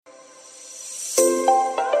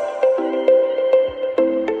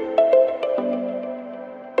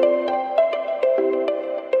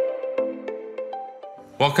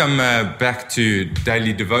Welcome back to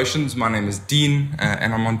Daily Devotions. My name is Dean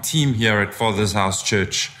and I'm on team here at Father's House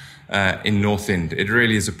Church in North End. It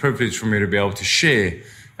really is a privilege for me to be able to share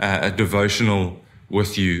a devotional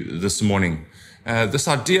with you this morning. This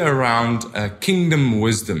idea around kingdom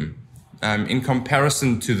wisdom in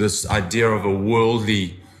comparison to this idea of a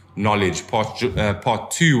worldly knowledge.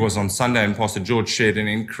 Part 2 was on Sunday and Pastor George shared an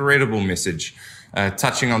incredible message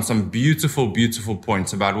touching on some beautiful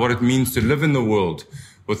points about what it means to live in the world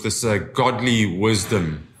with this godly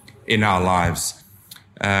wisdom in our lives.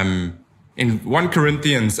 In 1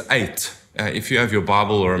 Corinthians 8, if you have your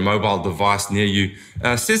Bible or a mobile device near you,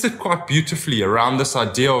 says it quite beautifully around this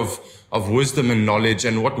idea of wisdom and knowledge.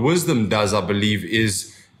 And what wisdom does, I believe,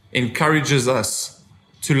 is encourages us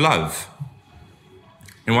to love.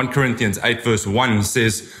 In 1 Corinthians 8 verse 1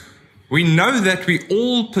 says, "We know that we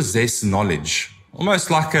all possess knowledge."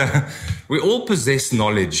 Almost like we all possess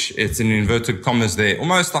knowledge. It's in inverted commas there.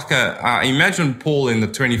 Almost like I imagine Paul in the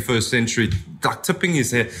 21st century, like tipping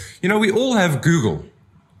his head. You know, we all have Google.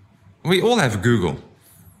 We all have Google.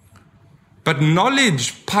 But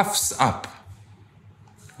knowledge puffs up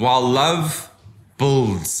while love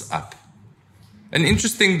builds up. An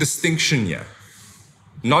interesting distinction here.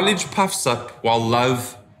 Knowledge puffs up while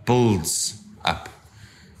love builds up.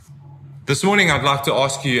 This morning, I'd like to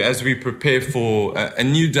ask you, as we prepare for a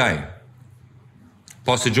new day,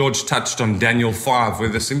 Pastor George touched on Daniel 5, where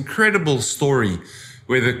this incredible story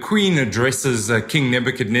where the queen addresses King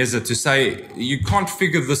Nebuchadnezzar to say, you can't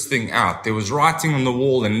figure this thing out. There was writing on the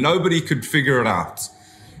wall and nobody could figure it out.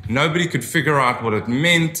 Nobody could figure out what it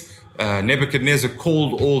meant. Nebuchadnezzar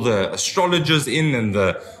called all the astrologers in and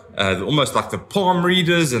almost like the palm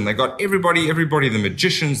readers, and they got everybody, the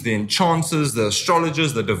magicians, the enchanters, the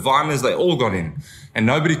astrologers, the diviners, they all got in, and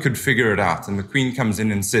nobody could figure it out. And the queen comes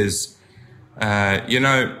in and says,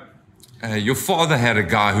 your father had a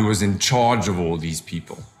guy who was in charge of all these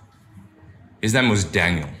people. His name was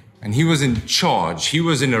Daniel, and he was in charge. He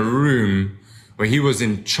was in a room where he was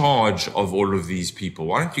in charge of all of these people.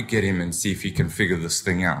 Why don't you get him and see if he can figure this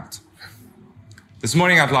thing out? This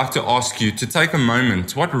morning, I'd like to ask you to take a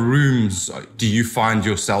moment. What rooms do you find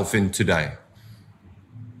yourself in today?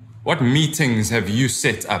 What meetings have you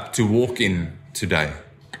set up to walk in today?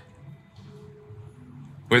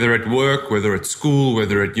 Whether at work, whether at school,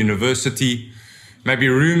 whether at university, maybe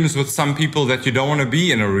rooms with some people that you don't want to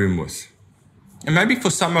be in a room with. And maybe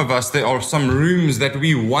for some of us, there are some rooms that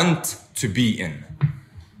we want to be in,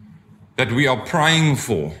 that we are praying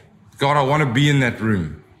for. God, I want to be in that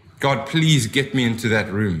room. God, please get me into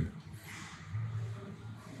that room.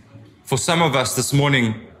 For some of us this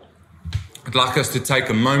morning, I'd like us to take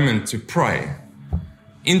a moment to pray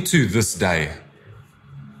into this day,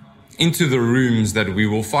 into the rooms that we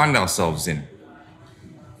will find ourselves in.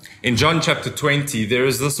 In John chapter 20, there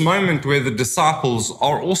is this moment where the disciples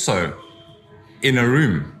are also in a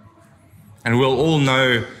room. And we'll all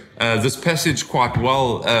know this passage quite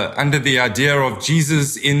well under the idea of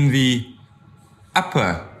Jesus in the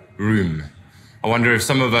upper room. I wonder if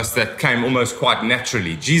some of us that came almost quite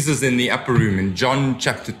naturally. Jesus in the upper room in John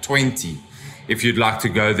chapter 20, if you'd like to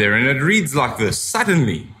go there. And it reads like this: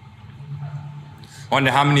 suddenly. I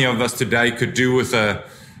wonder how many of us today could do with a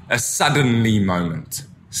suddenly moment.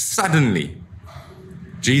 Suddenly,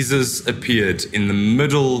 Jesus appeared in the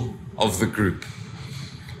middle of the group.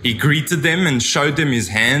 He greeted them and showed them his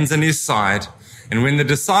hands and his side. And when the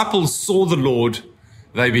disciples saw the Lord,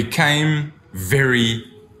 they became very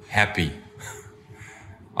happy.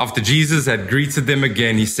 After Jesus had greeted them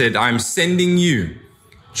again, he said, "I am sending you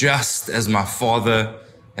just as my Father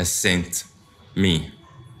has sent me."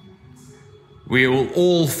 We will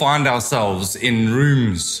all find ourselves in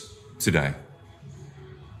rooms today.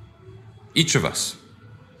 Each of us.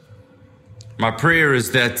 My prayer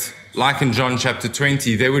is that, like in John chapter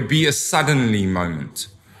 20, there would be a suddenly moment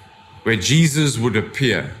where Jesus would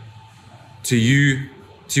appear to you,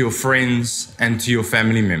 to your friends, and to your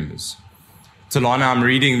family members. Talana, I'm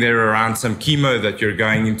reading there around some chemo that you're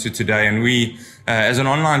going into today, and we, as an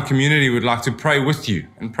online community, would like to pray with you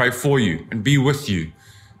and pray for you and be with you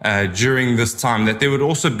during this time, that there would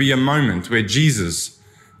also be a moment where Jesus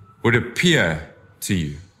would appear to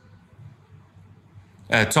you.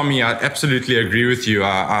 Tommy, I absolutely agree with you.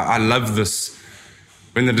 I love this.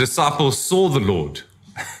 When the disciples saw the Lord,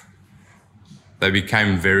 they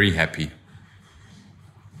became very happy.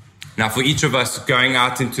 Now, for each of us going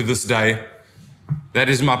out into this day, that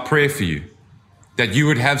is my prayer for you, that you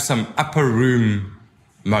would have some upper room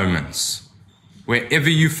moments. Wherever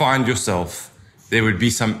you find yourself, there would be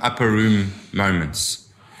some upper room moments.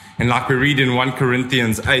 And like we read in 1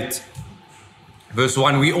 Corinthians 8, verse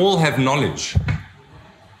 1, we all have knowledge.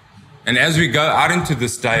 And as we go out into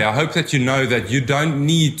this day, I hope that you know that you don't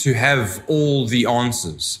need to have all the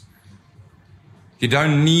answers. You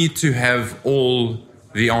don't need to have all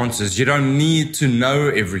the answers. You don't need to know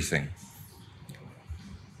everything.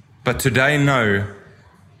 But today know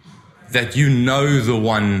that you know the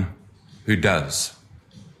one who does.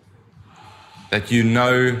 That you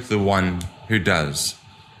know the one who does.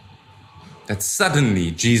 That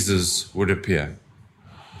suddenly Jesus would appear.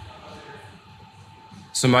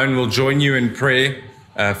 Simone will join you in prayer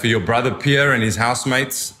for your brother Pierre and his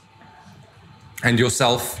housemates and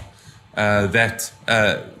yourself, that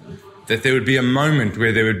there would be a moment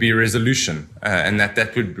where there would be resolution and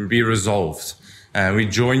that would be resolved. We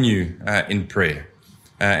join you in prayer.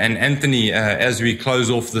 And Anthony, as we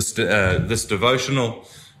close off this devotional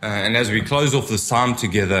and as we close off this time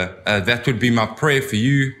together, that would be my prayer for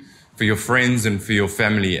you, for your friends and for your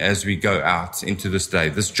family as we go out into this day,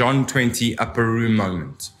 this John 20 upper room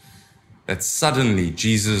moment, that suddenly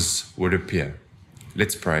Jesus would appear.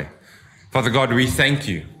 Let's pray. Father God, we thank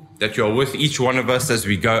you that you are with each one of us as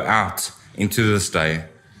we go out into this day.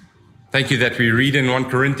 Thank you that we read in 1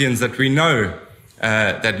 Corinthians that we know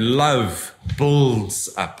that love builds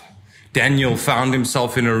up. Daniel found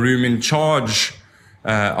himself in a room in charge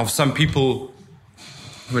of some people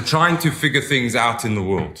who were trying to figure things out in the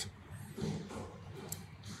world.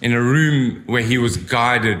 In a room where he was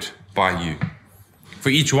guided by you. For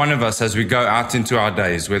each one of us as we go out into our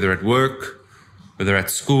days, whether at work, whether at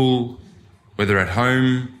school, whether at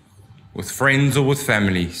home, with friends or with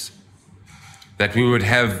families, that we would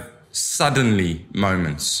have suddenly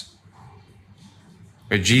moments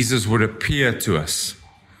where Jesus would appear to us,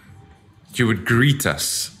 that you would greet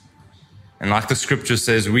us, and like the scripture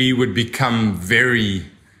says, we would become very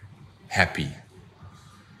happy.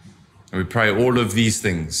 And we pray all of these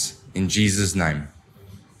things in Jesus' name.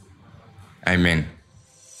 Amen.